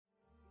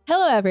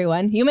Hello,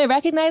 everyone. You may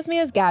recognize me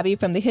as Gabby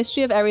from the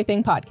History of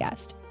Everything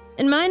podcast.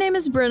 And my name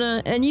is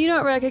Brenna, and you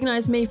don't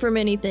recognize me from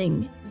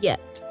anything yet.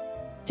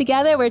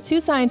 Together, we're two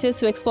scientists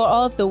who explore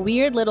all of the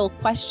weird little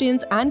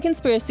questions and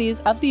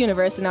conspiracies of the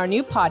universe in our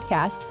new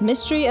podcast,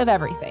 Mystery of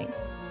Everything.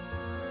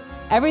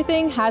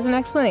 Everything has an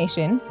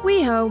explanation.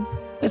 We hope.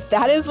 But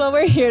that is what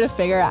we're here to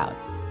figure out.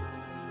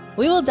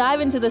 We will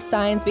dive into the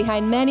science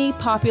behind many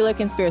popular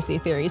conspiracy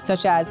theories,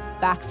 such as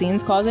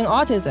vaccines causing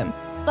autism,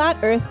 flat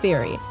Earth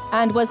theory,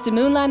 and was the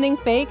moon landing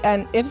fake?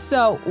 And if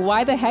so,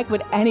 why the heck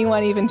would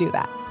anyone even do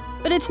that?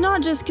 But it's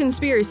not just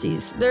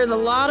conspiracies. There's a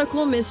lot of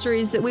cool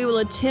mysteries that we will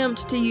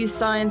attempt to use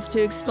science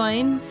to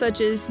explain,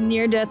 such as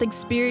near-death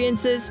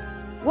experiences,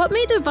 what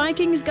made the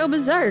Vikings go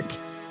berserk,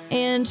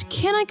 and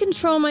can I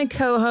control my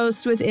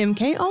co-host with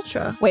MK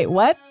Ultra? Wait,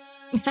 what?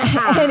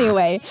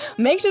 Anyway,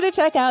 make sure to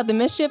check out the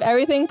Mystery of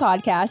Everything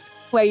podcast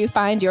where you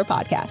find your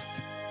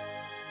podcasts.